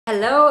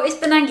Hallo, ich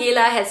bin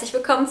Angela, herzlich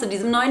willkommen zu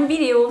diesem neuen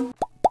Video.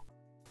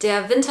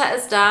 Der Winter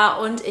ist da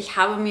und ich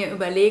habe mir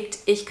überlegt,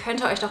 ich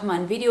könnte euch doch mal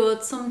ein Video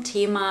zum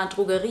Thema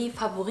Drogerie,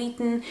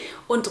 Favoriten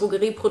und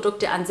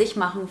Drogerieprodukte an sich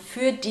machen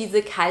für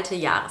diese kalte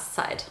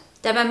Jahreszeit.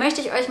 Dabei möchte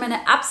ich euch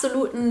meine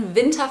absoluten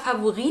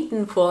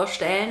Winterfavoriten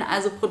vorstellen,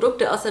 also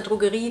Produkte aus der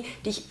Drogerie,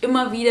 die ich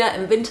immer wieder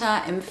im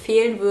Winter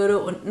empfehlen würde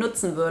und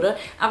nutzen würde.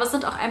 Aber es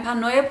sind auch ein paar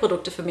neue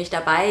Produkte für mich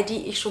dabei,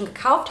 die ich schon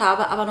gekauft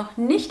habe, aber noch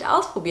nicht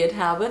ausprobiert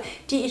habe,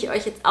 die ich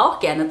euch jetzt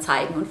auch gerne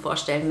zeigen und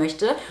vorstellen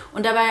möchte.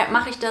 Und dabei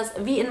mache ich das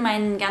wie in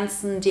meinen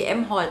ganzen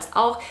DM-Hauls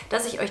auch,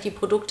 dass ich euch die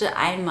Produkte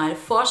einmal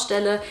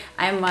vorstelle,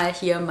 einmal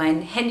hier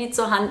mein Handy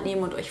zur Hand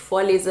nehme und euch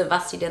vorlese,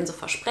 was sie denn so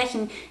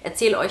versprechen,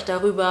 erzähle euch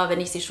darüber, wenn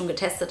ich sie schon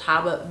getestet habe,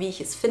 wie ich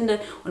es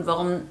finde und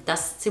warum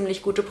das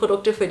ziemlich gute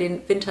Produkte für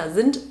den Winter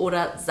sind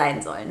oder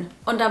sein sollen.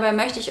 Und dabei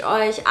möchte ich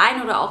euch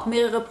ein oder auch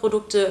mehrere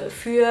Produkte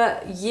für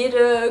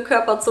jede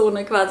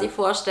Körperzone quasi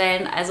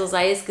vorstellen, also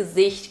sei es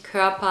Gesicht,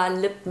 Körper,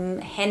 Lippen,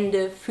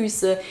 Hände,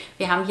 Füße,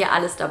 wir haben hier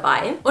alles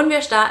dabei. Und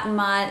wir starten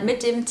mal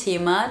mit dem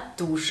Thema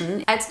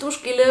Duschen. Als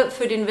Duschgele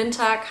für den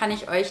Winter kann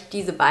ich euch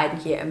diese beiden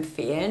hier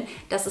empfehlen.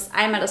 Das ist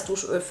einmal das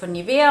Duschöl von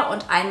Nivea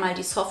und einmal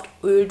die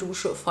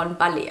Soft-Öl-Dusche von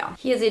Balea.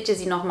 Hier seht ihr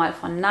sie nochmal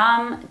von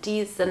Namen.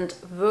 Die sind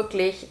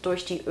wirklich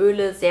durch die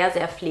Öle sehr,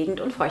 sehr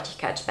pflegend und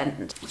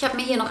feuchtigkeitsspendend. Ich habe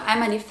mir hier noch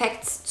einmal die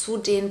Facts zu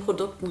den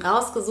Produkten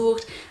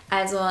rausgesucht.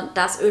 Also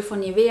das Öl von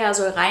Nivea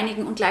soll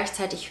reinigen und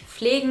gleichzeitig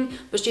pflegen,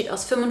 besteht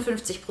aus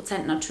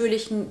 55%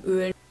 natürlichen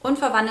Ölen und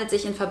verwandelt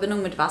sich in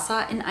Verbindung mit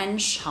Wasser in einen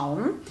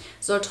Schaum,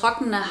 soll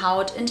trockene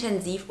Haut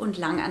intensiv und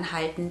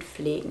langanhaltend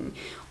pflegen.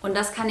 Und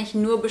das kann ich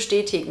nur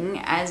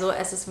bestätigen. Also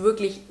es ist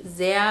wirklich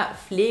sehr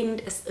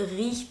pflegend. Es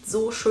riecht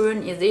so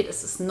schön. Ihr seht,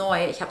 es ist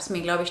neu. Ich habe es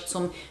mir, glaube ich,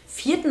 zum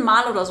 4.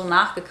 Mal oder so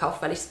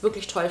nachgekauft, weil ich es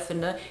wirklich toll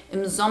finde.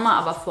 Im Sommer,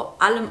 aber vor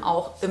allem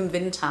auch im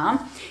Winter.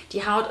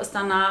 Die Haut ist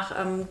danach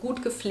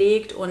gut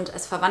gepflegt und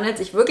es verwandelt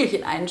sich wirklich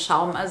in einen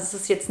Schaum. Also es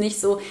ist jetzt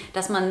nicht so,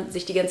 dass man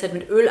sich die ganze Zeit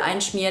mit Öl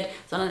einschmiert,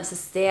 sondern es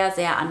ist sehr,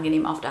 sehr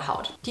angenehm auf der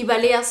Haut. Die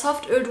Balea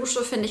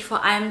Softöl-Dusche finde ich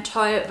vor allem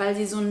toll, weil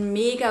sie so ein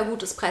mega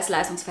gutes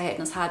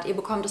Preis-Leistungs-Verhältnis hat. Ihr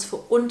bekommt es für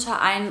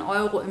unter 1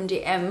 Euro im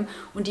DM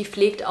und die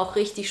pflegt auch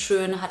richtig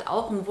schön, hat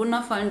auch einen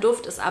wundervollen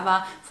Duft, ist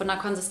aber von der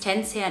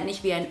Konsistenz her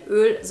nicht wie ein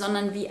Öl,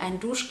 sondern wie ein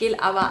Duschgel,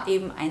 aber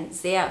eben ein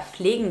sehr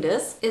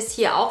pflegendes. Ist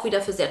hier auch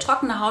wieder für sehr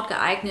trockene Haut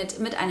geeignet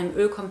mit einem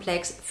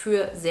Ölkomplex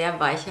für sehr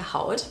weiche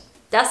Haut.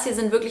 Das hier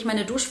sind wirklich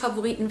meine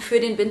Duschfavoriten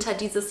für den Winter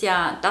dieses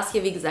Jahr. Das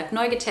hier, wie gesagt,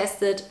 neu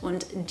getestet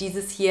und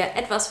dieses hier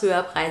etwas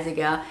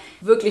höherpreisiger.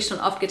 Wirklich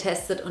schon oft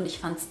getestet und ich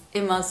fand es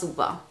immer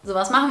super. So,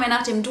 was machen wir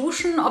nach dem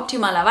Duschen?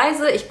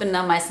 Optimalerweise, ich bin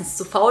da meistens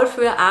zu faul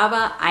für,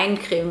 aber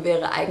Eincremen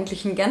wäre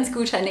eigentlich ein ganz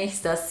guter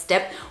nächster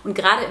Step. Und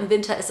gerade im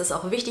Winter ist es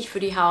auch wichtig für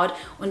die Haut.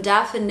 Und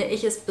da finde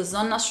ich es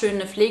besonders schön,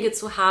 eine Pflege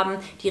zu haben,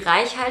 die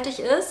reichhaltig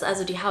ist,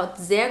 also die Haut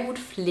sehr gut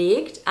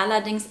pflegt,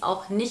 allerdings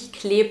auch nicht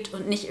klebt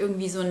und nicht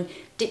irgendwie so ein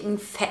dicken,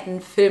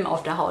 fetten Film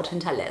auf der Haut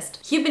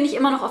hinterlässt. Hier bin ich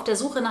immer noch auf der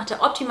Suche nach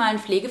der optimalen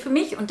Pflege für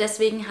mich und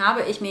deswegen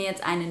habe ich mir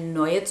jetzt eine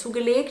neue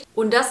zugelegt.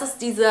 Und das ist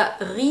dieser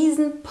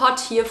Riesenpott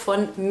hier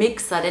von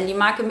Mixa, denn die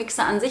Marke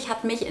Mixa an sich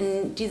hat mich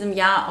in diesem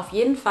Jahr auf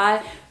jeden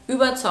Fall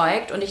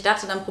überzeugt und ich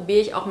dachte, dann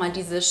probiere ich auch mal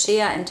diese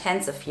Shea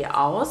Intensive hier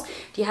aus.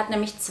 Die hat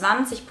nämlich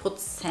 20%,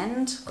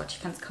 Gott,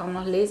 ich kann es kaum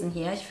noch lesen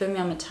hier, ich filme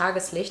ja mit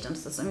Tageslicht und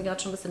es ist irgendwie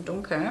gerade schon ein bisschen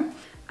dunkel.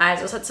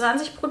 Also es hat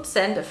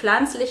 20%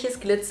 pflanzliches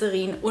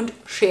Glycerin und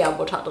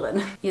Shea-Butter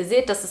drin. Ihr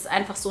seht, das ist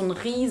einfach so ein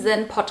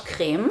riesen Pott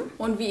Creme.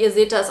 Und wie ihr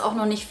seht, da ist auch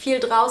noch nicht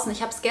viel draußen.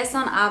 Ich habe es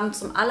gestern Abend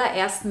zum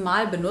allerersten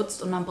Mal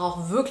benutzt und man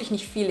braucht wirklich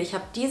nicht viel. Ich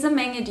habe diese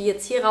Menge, die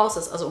jetzt hier raus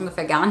ist, also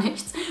ungefähr gar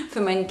nichts,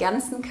 für meinen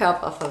ganzen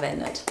Körper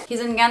verwendet. Hier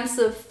sind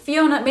ganze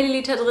 400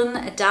 Milliliter drin.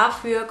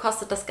 Dafür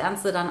kostet das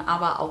Ganze dann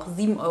aber auch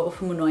 7,95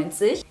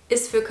 Euro.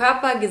 Ist für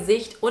Körper,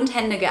 Gesicht und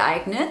Hände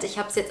geeignet. Ich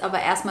habe es jetzt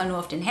aber erstmal nur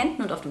auf den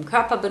Händen und auf dem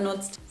Körper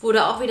benutzt.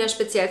 Wurde auch wieder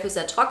speziell für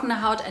sehr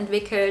trockene Haut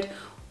entwickelt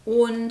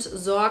und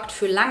sorgt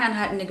für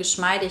langanhaltende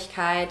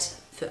Geschmeidigkeit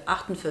für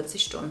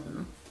 48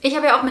 Stunden. Ich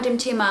habe ja auch mit dem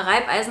Thema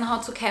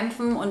Reibeisenhaut zu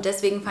kämpfen und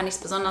deswegen fand ich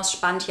es besonders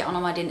spannend, hier auch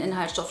nochmal den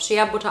Inhaltsstoff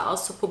Shea-Butter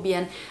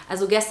auszuprobieren.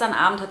 Also gestern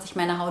Abend hat sich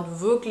meine Haut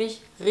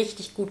wirklich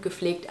richtig gut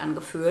gepflegt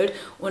angefühlt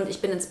und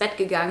ich bin ins Bett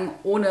gegangen,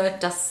 ohne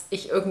dass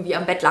ich irgendwie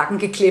am Bettlaken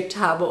geklebt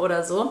habe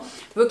oder so.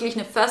 Wirklich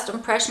eine First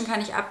Impression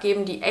kann ich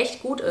abgeben, die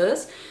echt gut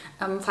ist.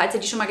 Falls ihr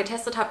die schon mal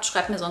getestet habt,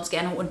 schreibt mir sonst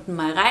gerne unten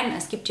mal rein.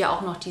 Es gibt ja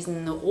auch noch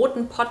diesen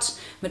roten Pot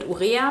mit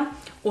Urea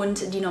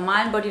und die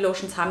normalen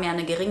Bodylotions haben ja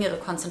eine geringere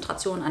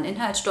Konzentration an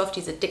Inhaltsstoff.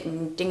 Diese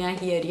dicken Dinger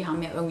hier, die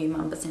haben ja irgendwie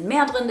mal ein bisschen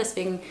mehr drin.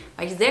 Deswegen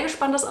war ich sehr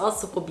gespannt, das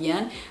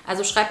auszuprobieren.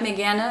 Also schreibt mir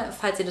gerne,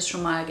 falls ihr das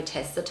schon mal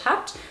getestet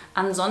habt.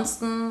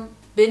 Ansonsten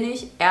bin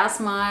ich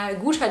erstmal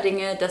guter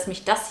Dinge, dass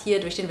mich das hier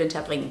durch den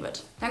Winter bringen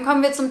wird. Dann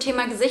kommen wir zum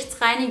Thema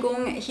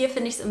Gesichtsreinigung. Hier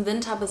finde ich es im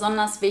Winter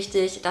besonders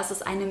wichtig, dass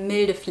es eine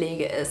milde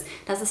Pflege ist,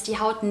 dass es die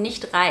Haut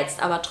nicht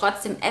reizt, aber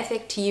trotzdem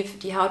effektiv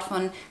die Haut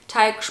von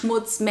Talg,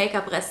 Schmutz,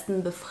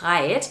 Make-up-Resten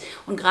befreit.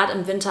 Und gerade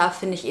im Winter,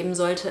 finde ich eben,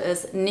 sollte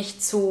es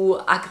nicht zu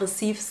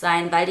aggressiv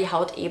sein, weil die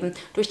Haut eben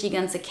durch die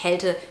ganze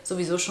Kälte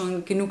sowieso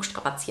schon genug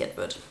strapaziert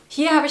wird.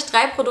 Hier habe ich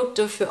 3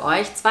 Produkte für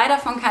euch. 2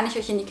 davon kann ich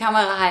euch in die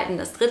Kamera halten.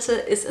 Das dritte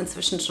ist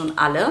inzwischen schon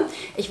alle.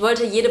 Ich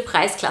wollte jede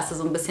Preisklasse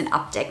so ein bisschen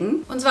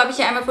abdecken. Und zwar habe ich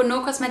hier einmal von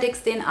No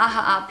Cosmetics den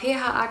AHA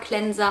PHA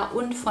Cleanser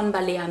und von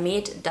Balea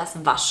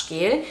das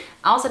Waschgel.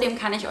 Außerdem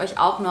kann ich euch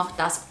auch noch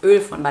das Öl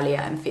von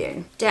Balea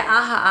empfehlen. Der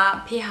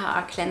AHA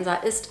PHA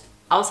Cleanser ist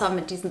außer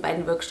mit diesen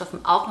beiden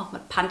Wirkstoffen auch noch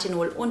mit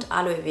Panthenol und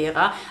Aloe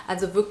Vera,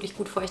 also wirklich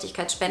gut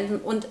Feuchtigkeit spenden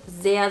und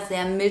sehr,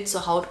 sehr mild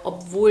zur Haut,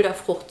 obwohl da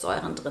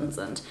Fruchtsäuren drin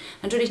sind.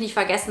 Natürlich nicht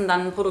vergessen,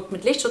 dann ein Produkt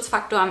mit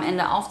Lichtschutzfaktor am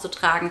Ende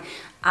aufzutragen,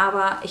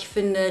 aber ich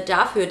finde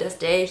dafür, dass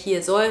der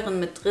hier Säuren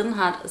mit drin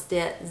hat, ist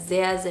der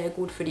sehr, sehr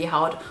gut für die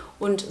Haut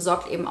und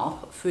sorgt eben auch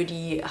für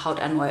die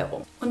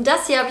Hauterneuerung. Und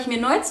das hier habe ich mir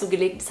neu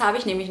zugelegt, das habe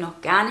ich nämlich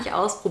noch gar nicht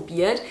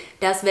ausprobiert.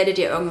 Das werdet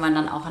ihr irgendwann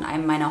dann auch in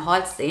einem meiner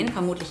Hauls sehen,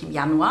 vermutlich im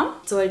Januar.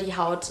 Soll die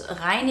Haut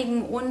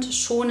reinigen und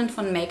schonend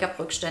von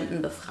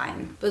Make-up-Rückständen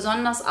befreien.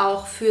 Besonders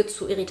auch für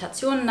zu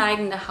Irritationen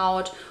neigende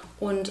Haut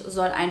und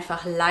soll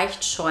einfach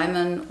leicht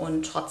schäumen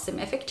und trotzdem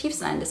effektiv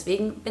sein.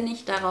 Deswegen bin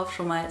ich darauf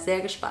schon mal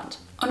sehr gespannt.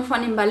 Und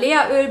von dem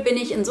Balea Öl bin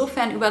ich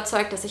insofern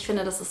überzeugt, dass ich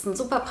finde, dass es ein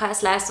super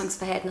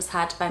Preis-Leistungs-Verhältnis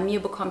hat. Bei mir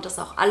bekommt es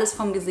auch alles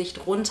vom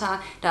Gesicht runter.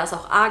 Da ist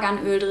auch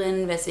Arganöl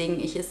drin, weswegen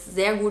ich es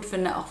sehr gut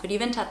finde, auch für die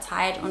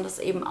Winterzeit und es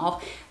eben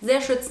auch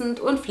sehr schützend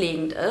und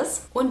pflegend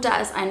ist. Und da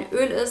es ein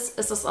Öl ist,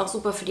 ist es auch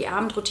super für die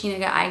Abendroutine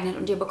geeignet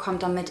und ihr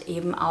bekommt damit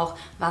eben auch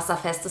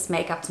wasserfestes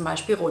Make-up zum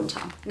Beispiel runter.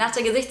 Nach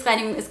der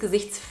Gesichtsreinigung ist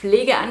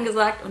Gesichtspflege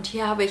angesagt und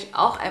hier habe ich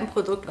auch ein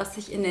Produkt, was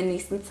ich in der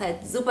nächsten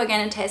Zeit super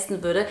gerne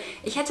testen würde.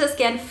 Ich hätte es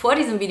gern vor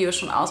diesem Video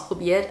schon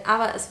ausprobiert,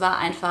 aber es war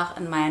einfach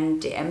in meinen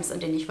DMs, in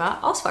denen ich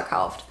war,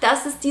 ausverkauft.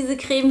 Das ist diese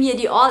Creme hier,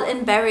 die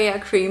All-in Barrier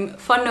Cream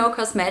von No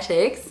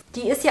Cosmetics.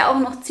 Die ist ja auch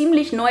noch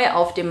ziemlich neu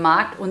auf dem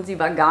Markt und sie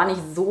war gar nicht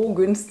so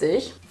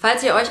günstig.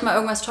 Falls ihr euch mal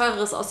irgendwas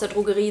Teureres aus der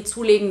Drogerie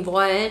zulegen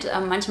wollt,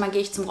 manchmal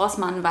gehe ich zum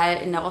Rossmann, weil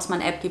in der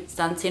Rossmann-App gibt es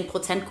dann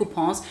 10%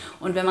 Coupons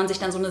und wenn man sich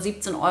dann so eine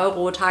 17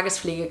 €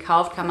 Tagespflege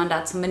kauft, kann man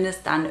da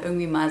zumindest dann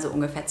irgendwie mal so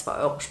ungefähr 2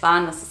 €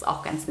 sparen. Das ist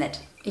auch ganz nett.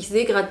 Ich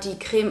sehe gerade, die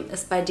Creme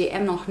ist bei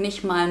DM noch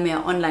nicht mal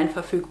mehr online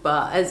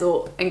verfügbar.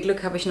 Also ein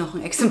Glück habe ich noch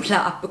ein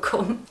Exemplar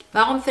abbekommen.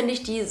 Warum finde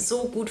ich die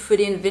so gut für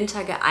den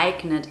Winter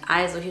geeignet?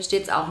 Also hier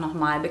steht es auch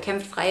nochmal.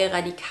 Bekämpft freie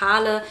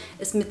Radikale,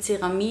 ist mit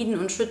Ceramiden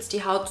und schützt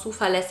die Haut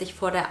zuverlässig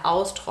vor der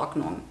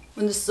Austrocknung.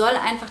 Und es soll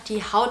einfach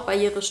die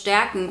Hautbarriere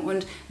stärken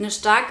und eine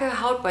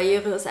starke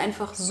Hautbarriere ist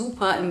einfach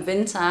super im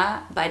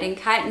Winter bei den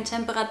kalten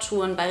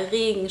Temperaturen, bei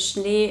Regen,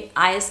 Schnee,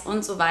 Eis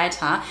und so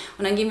weiter.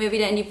 Und dann gehen wir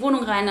wieder in die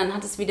Wohnung rein, dann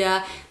hat es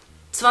wieder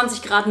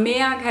 20 Grad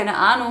mehr, keine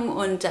Ahnung,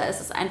 und da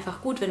ist es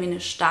einfach gut, wenn wir eine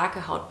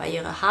starke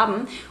Hautbarriere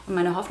haben. Und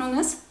meine Hoffnung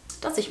ist,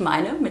 dass ich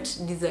meine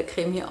mit dieser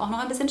Creme hier auch noch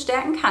ein bisschen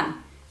stärken kann.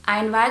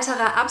 Ein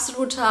weiterer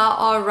absoluter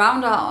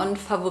Allrounder und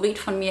Favorit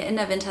von mir in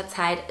der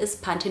Winterzeit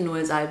ist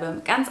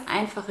Panthenolsalbe. Ganz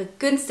einfache,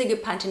 günstige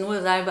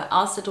Panthenolsalbe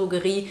aus der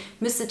Drogerie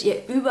müsstet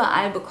ihr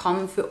überall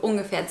bekommen für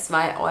ungefähr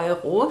 2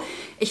 €.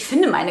 Ich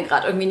finde meine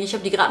gerade irgendwie nicht, ich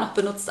habe die gerade noch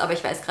benutzt, aber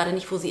ich weiß gerade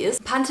nicht, wo sie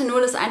ist.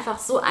 Panthenol ist einfach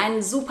so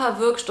ein super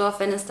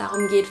Wirkstoff, wenn es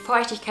darum geht,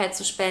 Feuchtigkeit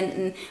zu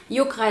spenden,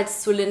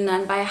 Juckreiz zu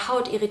lindern, bei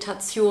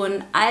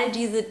Hautirritationen, all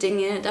diese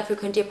Dinge. Dafür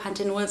könnt ihr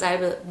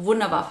Panthenolsalbe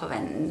wunderbar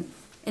verwenden.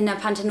 In der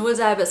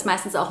Panthenolsalbe ist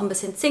meistens auch ein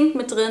bisschen Zink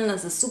mit drin.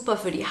 Das ist super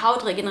für die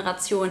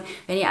Hautregeneration.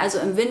 Wenn ihr also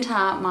im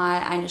Winter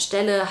mal eine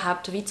Stelle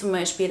habt, wie zum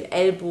Beispiel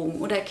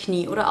Ellbogen oder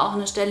Knie oder auch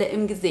eine Stelle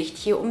im Gesicht,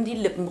 hier um die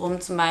Lippen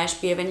rum zum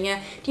Beispiel, wenn ihr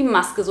die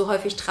Maske so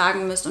häufig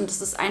tragen müsst und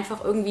es ist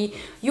einfach irgendwie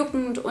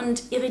juckend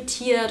und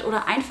irritiert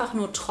oder einfach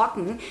nur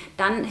trocken,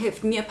 dann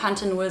hilft mir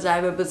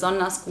Panthenolsalbe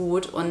besonders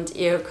gut und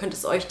ihr könnt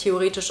es euch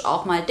theoretisch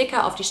auch mal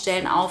dicker auf die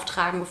Stellen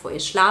auftragen, bevor ihr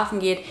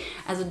schlafen geht.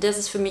 Also das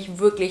ist für mich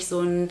wirklich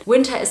so ein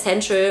Winter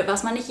Essential,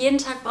 was man nicht jeden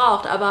Tag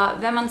braucht, aber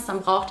wenn man es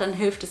dann braucht, dann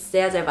hilft es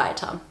sehr, sehr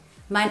weiter.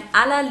 Mein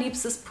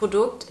allerliebstes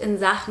Produkt in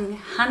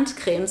Sachen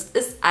Handcremes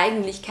ist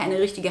eigentlich keine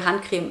richtige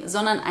Handcreme,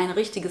 sondern ein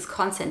richtiges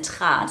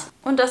Konzentrat.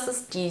 Und das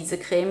ist diese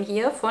Creme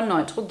hier von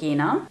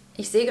Neutrogena.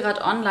 Ich sehe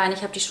gerade online,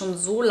 ich habe die schon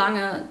so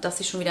lange, dass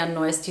sie schon wieder ein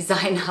neues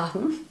Design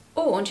haben.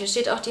 Oh, und hier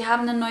steht auch, die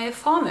haben eine neue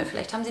Formel.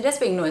 Vielleicht haben sie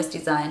deswegen ein neues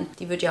Design.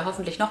 Die wird ja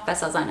hoffentlich noch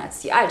besser sein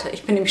als die alte.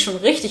 Ich bin nämlich schon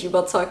richtig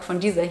überzeugt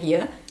von dieser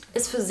hier.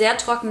 Ist für sehr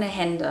trockene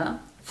Hände.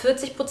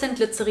 40%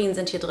 Glycerin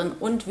sind hier drin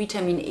und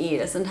Vitamin E.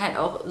 Das sind halt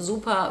auch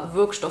super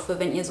Wirkstoffe,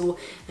 wenn ihr so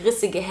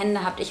rissige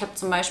Hände habt. Ich habe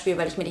zum Beispiel,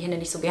 weil ich mir die Hände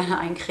nicht so gerne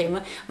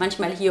eincreme,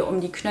 manchmal hier um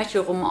die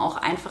Knöchel rum auch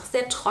einfach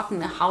sehr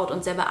trockene Haut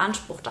und sehr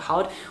beanspruchte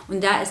Haut.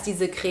 Und da ist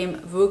diese Creme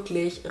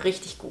wirklich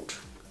richtig gut.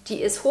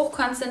 Die ist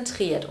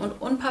hochkonzentriert und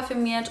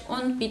unparfümiert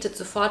und bietet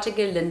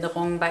sofortige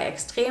Linderung bei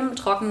extrem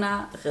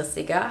trockener,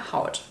 rissiger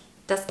Haut.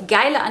 Das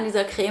Geile an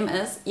dieser Creme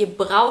ist, ihr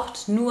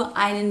braucht nur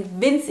einen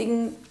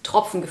winzigen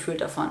Tropfen gefühlt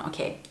davon.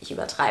 Okay, ich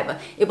übertreibe.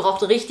 Ihr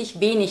braucht richtig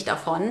wenig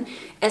davon.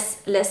 Es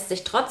lässt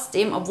sich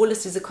trotzdem, obwohl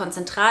es diese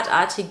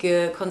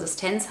konzentratartige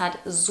Konsistenz hat,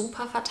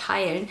 super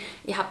verteilen.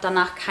 Ihr habt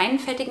danach keinen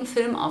fettigen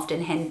Film auf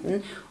den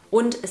Händen.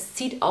 Und es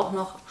zieht auch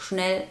noch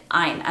schnell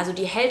ein. Also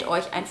die hält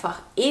euch einfach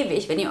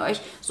ewig, wenn ihr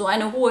euch so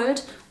eine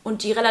holt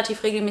und die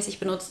relativ regelmäßig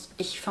benutzt.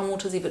 Ich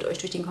vermute, sie wird euch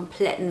durch den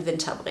kompletten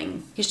Winter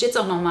bringen. Hier steht es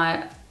auch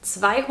nochmal,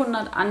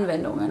 200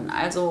 Anwendungen,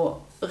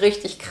 also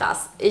richtig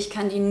krass. Ich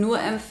kann die nur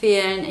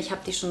empfehlen. Ich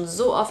habe die schon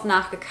so oft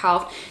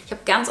nachgekauft. Ich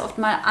habe ganz oft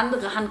mal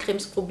andere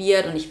Handcremes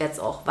probiert und ich werde es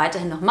auch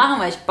weiterhin noch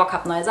machen, weil ich Bock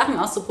habe, neue Sachen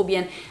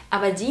auszuprobieren.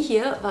 Aber die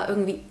hier war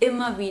irgendwie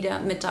immer wieder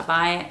mit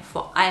dabei,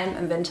 vor allem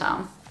im Winter.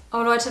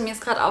 Oh Leute, mir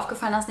ist gerade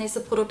aufgefallen, das nächste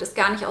Produkt ist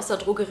gar nicht aus der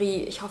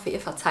Drogerie. Ich hoffe, ihr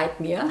verzeiht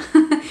mir.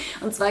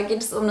 Und zwar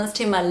geht es um das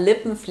Thema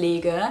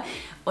Lippenpflege.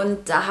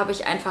 Und da habe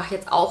ich einfach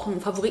jetzt auch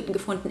einen Favoriten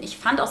gefunden. Ich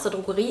fand aus der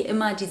Drogerie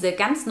immer diese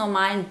ganz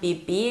normalen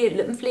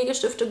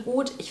BB-Lippenpflegestifte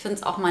gut. Ich finde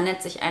es auch mal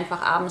nett, sich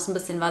einfach abends ein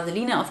bisschen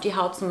Vaseline auf die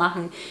Haut zu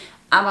machen.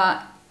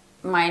 Aber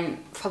mein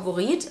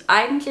Favorit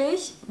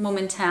eigentlich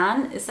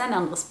momentan ist ein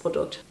anderes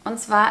Produkt. Und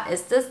zwar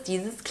ist es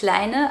dieses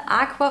kleine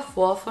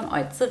Aquaphor von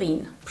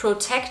Eucerin.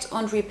 Protect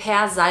und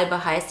Repair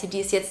Salbe heißt sie. Die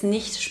ist jetzt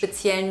nicht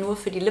speziell nur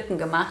für die Lippen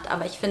gemacht,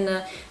 aber ich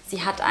finde,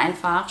 sie hat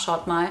einfach,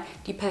 schaut mal,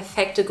 die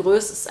perfekte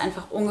Größe. Ist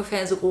einfach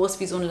ungefähr so groß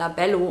wie so ein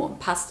Labello und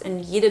passt in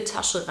jede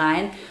Tasche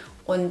rein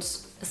und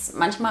ist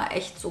manchmal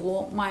echt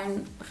so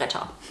mein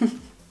Retter.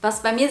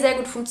 Was bei mir sehr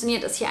gut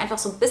funktioniert, ist hier einfach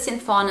so ein bisschen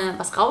vorne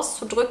was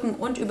rauszudrücken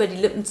und über die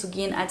Lippen zu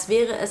gehen, als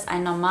wäre es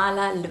ein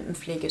normaler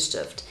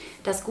Lippenpflegestift.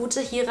 Das Gute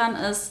hieran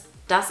ist,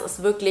 dass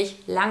es wirklich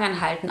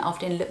langanhaltend auf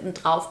den Lippen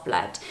drauf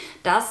bleibt.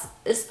 Das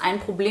ist ein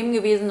Problem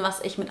gewesen,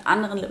 was ich mit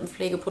anderen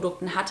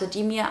Lippenpflegeprodukten hatte,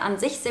 die mir an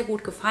sich sehr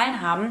gut gefallen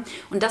haben.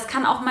 Und das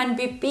kann auch mein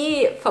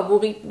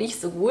BB-Favorit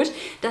nicht so gut,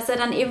 dass er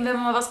dann eben, wenn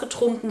man mal was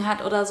getrunken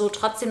hat oder so,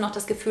 trotzdem noch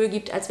das Gefühl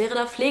gibt, als wäre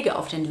da Pflege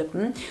auf den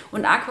Lippen.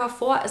 Und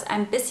Aquaphor ist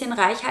ein bisschen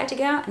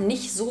reichhaltiger,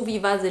 nicht so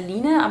wie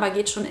Vaseline, aber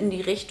geht schon in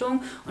die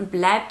Richtung und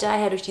bleibt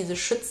daher durch diese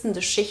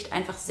schützende Schicht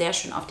einfach sehr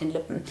schön auf den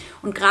Lippen.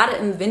 Und gerade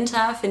im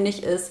Winter finde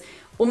ich es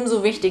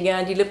umso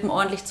wichtiger, die Lippen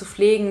ordentlich zu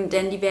pflegen,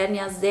 denn die werden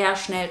ja sehr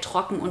schnell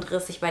trocken und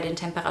rissig bei den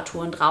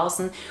Temperaturen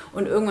draußen.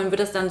 Und irgendwann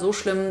wird es dann so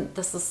schlimm,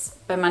 dass es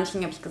bei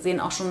manchen, habe ich gesehen,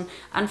 auch schon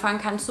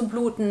anfangen kann zu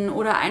bluten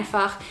oder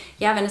einfach,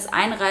 ja, wenn es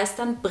einreißt,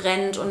 dann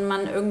brennt und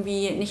man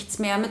irgendwie nichts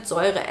mehr mit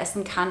Säure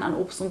essen kann an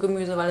Obst und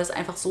Gemüse, weil es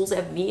einfach so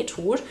sehr weh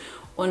tut.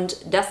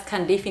 Und das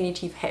kann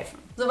definitiv helfen.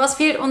 So, was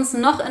fehlt uns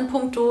noch in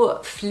puncto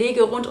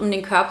Pflege rund um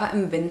den Körper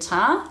im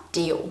Winter?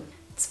 Deo.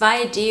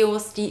 2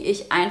 Deos, die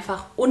ich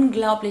einfach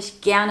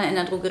unglaublich gerne in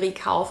der Drogerie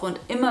kaufe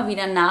und immer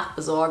wieder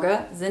nachbesorge,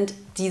 sind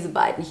diese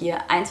beiden hier.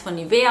 Eins von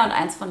Nivea und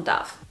eins von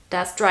Dove.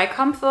 Das Dry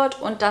Comfort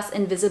und das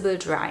Invisible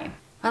Dry.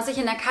 Was ich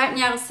in der kalten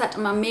Jahreszeit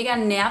immer mega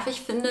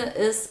nervig finde,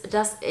 ist,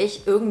 dass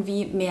ich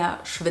irgendwie mehr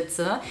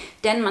schwitze.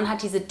 Denn man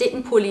hat diese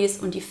dicken Pullis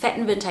und die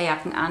fetten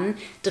Winterjacken an.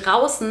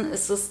 Draußen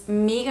ist es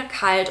mega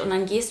kalt und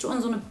dann gehst du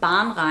in so eine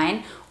Bahn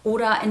rein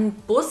oder in einen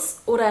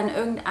Bus oder in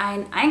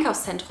irgendein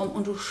Einkaufszentrum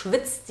und du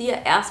schwitzt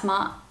dir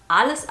erstmal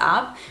alles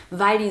ab,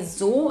 weil die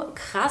so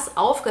krass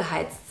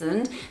aufgeheizt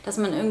sind, dass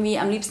man irgendwie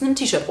am liebsten im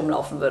T-Shirt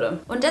rumlaufen würde.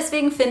 Und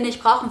deswegen finde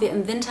ich, brauchen wir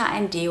im Winter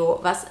ein Deo,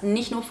 was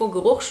nicht nur vor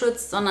Geruch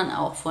schützt, sondern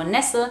auch vor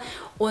Nässe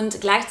und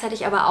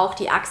gleichzeitig aber auch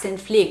die Achseln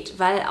pflegt,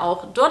 weil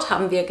auch dort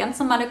haben wir ganz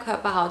normale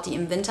Körperhaut, die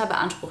im Winter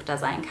beanspruchter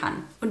sein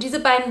kann. Und diese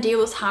beiden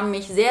Deos haben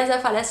mich sehr, sehr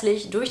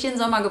verlässlich durch den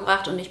Sommer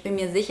gebracht und ich bin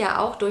mir sicher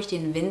auch durch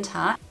den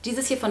Winter.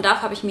 Dieses hier von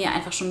Dove habe ich mir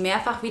einfach schon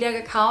mehrfach wieder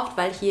gekauft,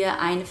 weil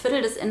hier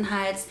 1/4 des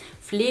Inhalts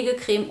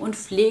Pflegecreme und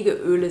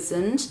Pflegeöle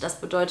sind.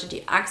 Das bedeutet,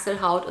 die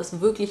Achselhaut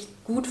ist wirklich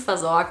gut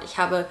versorgt. Ich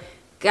habe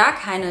gar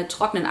keine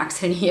trockenen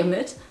Achseln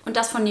hiermit. Und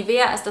das von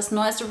Nivea ist das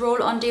neueste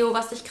Roll-On-Deo,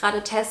 was ich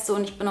gerade teste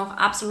und ich bin auch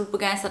absolut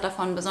begeistert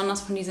davon,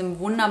 besonders von diesem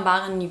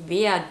wunderbaren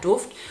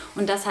Nivea-Duft.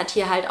 Und das hat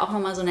hier halt auch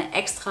nochmal so eine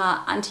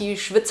extra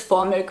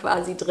Anti-Schwitzformel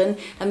quasi drin,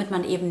 damit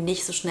man eben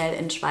nicht so schnell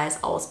in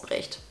Schweiß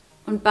ausbricht.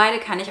 Und beide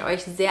kann ich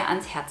euch sehr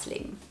ans Herz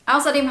legen.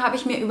 Außerdem habe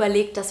ich mir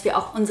überlegt, dass wir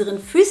auch unseren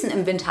Füßen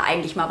im Winter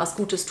eigentlich mal was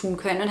Gutes tun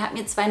können und habe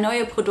mir 2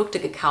 neue Produkte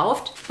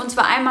gekauft. Und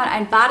zwar einmal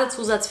ein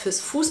Badezusatz fürs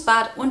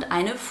Fußbad und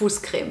eine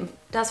Fußcreme.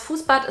 Das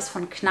Fußbad ist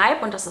von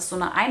Kneipp und das ist so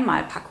eine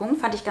Einmalpackung.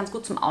 Fand ich ganz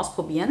gut zum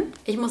Ausprobieren.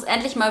 Ich muss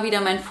endlich mal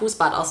wieder mein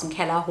Fußbad aus dem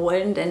Keller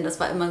holen, denn das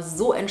war immer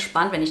so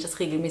entspannt, wenn ich das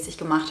regelmäßig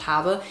gemacht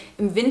habe.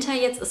 Im Winter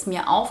jetzt ist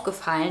mir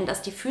aufgefallen,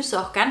 dass die Füße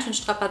auch ganz schön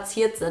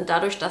strapaziert sind,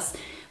 dadurch, dass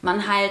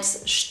man halt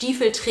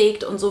Stiefel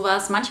trägt und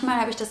sowas.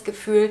 Manchmal habe ich das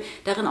Gefühl,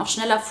 darin auch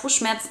schneller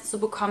Fußschmerzen zu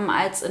bekommen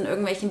als in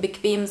irgendwelchen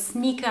bequemen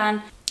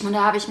Sneakern. Und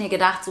da habe ich mir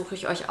gedacht, suche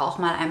ich euch auch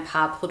mal ein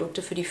paar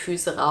Produkte für die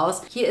Füße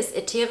raus. Hier ist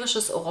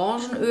ätherisches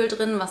Orangenöl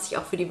drin, was ich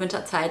auch für die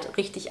Winterzeit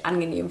richtig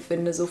angenehm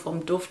finde, so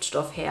vom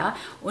Duftstoff her.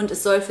 Und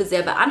es soll für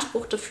sehr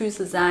beanspruchte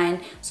Füße sein,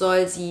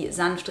 soll sie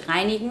sanft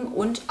reinigen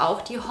und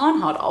auch die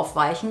Hornhaut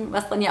aufweichen,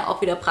 was dann ja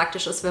auch wieder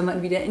praktisch ist, wenn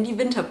man wieder in die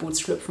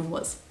Winterboots schlüpfen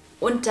muss.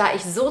 Und da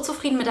ich so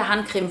zufrieden mit der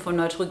Handcreme von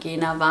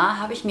Neutrogena war,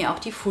 habe ich mir auch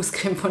die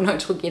Fußcreme von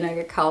Neutrogena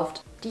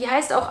gekauft. Die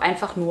heißt auch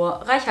einfach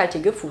nur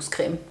reichhaltige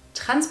Fußcreme.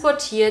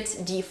 Transportiert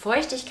die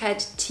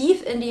Feuchtigkeit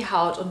tief in die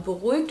Haut und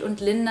beruhigt und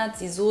lindert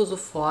sie so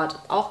sofort,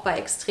 auch bei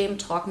extrem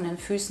trockenen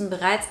Füßen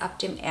bereits ab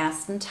dem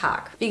ersten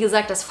Tag. Wie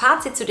gesagt, das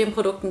Fazit zu den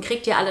Produkten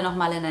kriegt ihr alle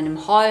nochmal in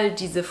einem Haul.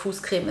 Diese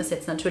Fußcreme ist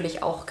jetzt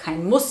natürlich auch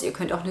kein Muss, ihr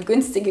könnt auch eine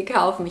günstige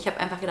kaufen. Ich habe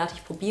einfach gedacht,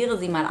 ich probiere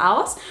sie mal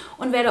aus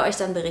und werde euch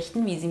dann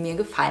berichten, wie sie mir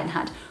gefallen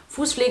hat.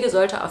 Fußpflege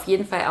sollte auf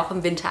jeden Fall auch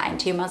im Winter ein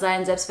Thema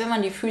sein, selbst wenn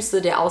man die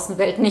Füße der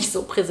Außenwelt nicht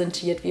so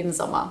präsentiert wie im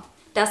Sommer.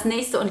 Das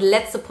nächste und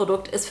letzte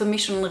Produkt ist für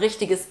mich schon ein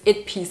richtiges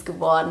It-Piece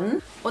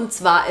geworden. Und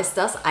zwar ist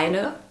das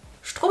eine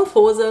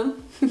Strumpfhose.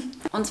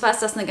 Und zwar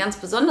ist das eine ganz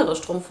besondere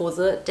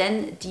Strumpfhose,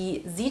 denn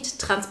die sieht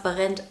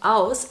transparent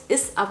aus,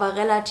 ist aber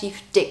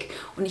relativ dick.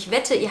 Und ich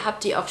wette, ihr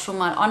habt die auch schon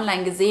mal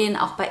online gesehen,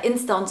 auch bei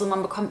Insta und so.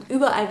 Man bekommt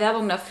überall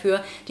Werbung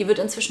dafür. Die wird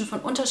inzwischen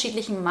von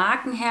unterschiedlichen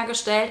Marken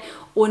hergestellt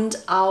und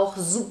auch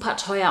super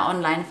teuer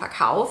online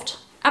verkauft.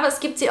 Aber es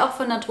gibt sie auch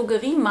von der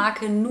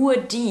Drogeriemarke, nur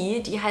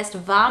die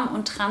heißt warm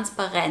und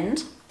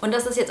transparent. Und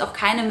das ist jetzt auch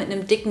keine mit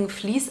einem dicken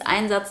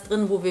Fließeinsatz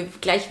drin, wo wir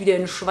gleich wieder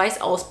in Schweiß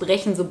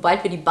ausbrechen,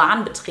 sobald wir die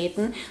Bahn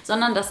betreten,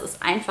 sondern das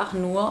ist einfach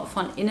nur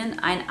von innen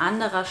ein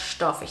anderer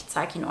Stoff. Ich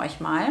zeige ihn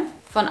euch mal.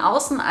 Von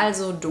außen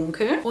also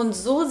dunkel und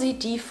so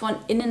sieht die von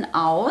innen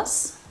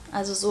aus.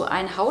 Also so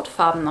ein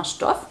hautfarbener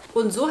Stoff.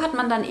 Und so hat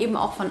man dann eben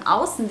auch von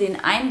außen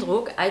den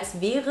Eindruck,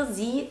 als wäre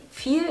sie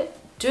viel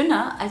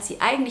dünner, als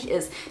sie eigentlich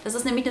ist. Das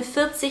ist nämlich eine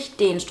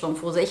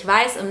 40-D-Strumpfhose. Ich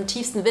weiß, im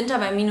tiefsten Winter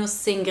bei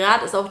minus 10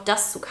 Grad ist auch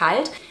das zu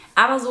kalt.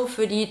 Aber so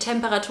für die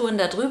Temperaturen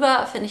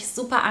darüber finde ich es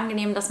super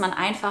angenehm, dass man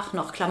einfach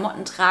noch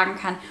Klamotten tragen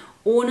kann,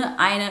 ohne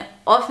eine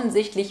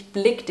offensichtlich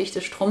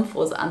blickdichte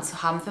Strumpfhose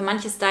anzuhaben. Für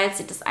manche Styles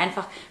sieht es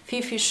einfach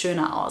viel, viel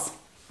schöner aus.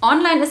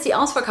 Online ist die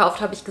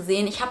ausverkauft, habe ich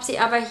gesehen. Ich habe sie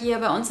aber hier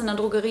bei uns in der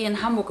Drogerie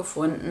in Hamburg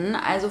gefunden.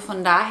 Also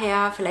von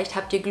daher, vielleicht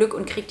habt ihr Glück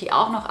und kriegt die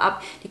auch noch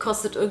ab. Die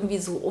kostet irgendwie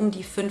so um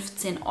die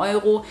 15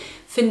 Euro.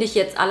 Finde ich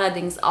jetzt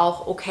allerdings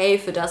auch okay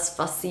für das,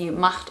 was sie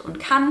macht und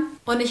kann.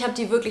 Und ich habe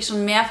die wirklich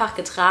schon mehrfach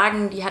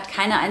getragen. Die hat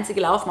keine einzige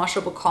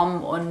Laufmasche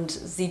bekommen und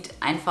sieht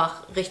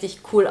einfach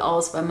richtig cool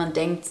aus, weil man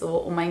denkt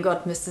so, oh mein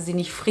Gott, müsste sie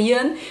nicht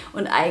frieren.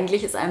 Und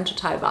eigentlich ist einem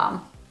total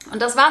warm. Und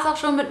das war es auch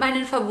schon mit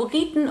meinen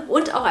Favoriten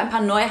und auch ein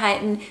paar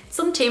Neuheiten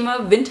zum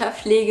Thema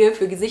Winterpflege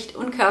für Gesicht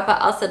und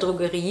Körper aus der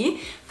Drogerie.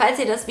 Falls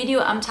ihr das Video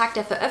am Tag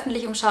der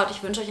Veröffentlichung schaut,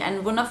 ich wünsche euch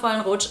einen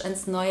wundervollen Rutsch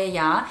ins neue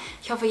Jahr.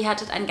 Ich hoffe, ihr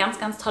hattet ein ganz,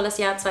 ganz tolles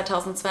Jahr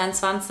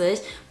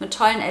 2022 mit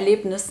tollen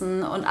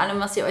Erlebnissen und allem,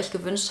 was ihr euch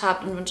gewünscht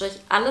habt und wünsche euch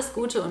alles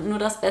Gute und nur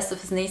das Beste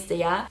fürs nächste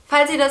Jahr.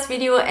 Falls ihr das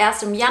Video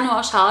erst im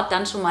Januar schaut,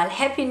 dann schon mal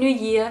Happy New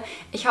Year.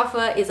 Ich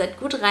hoffe, ihr seid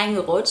gut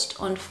reingerutscht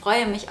und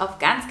freue mich auf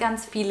ganz,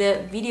 ganz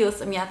viele Videos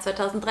im Jahr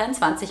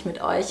 2023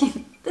 mit euch.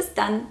 Bis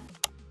dann!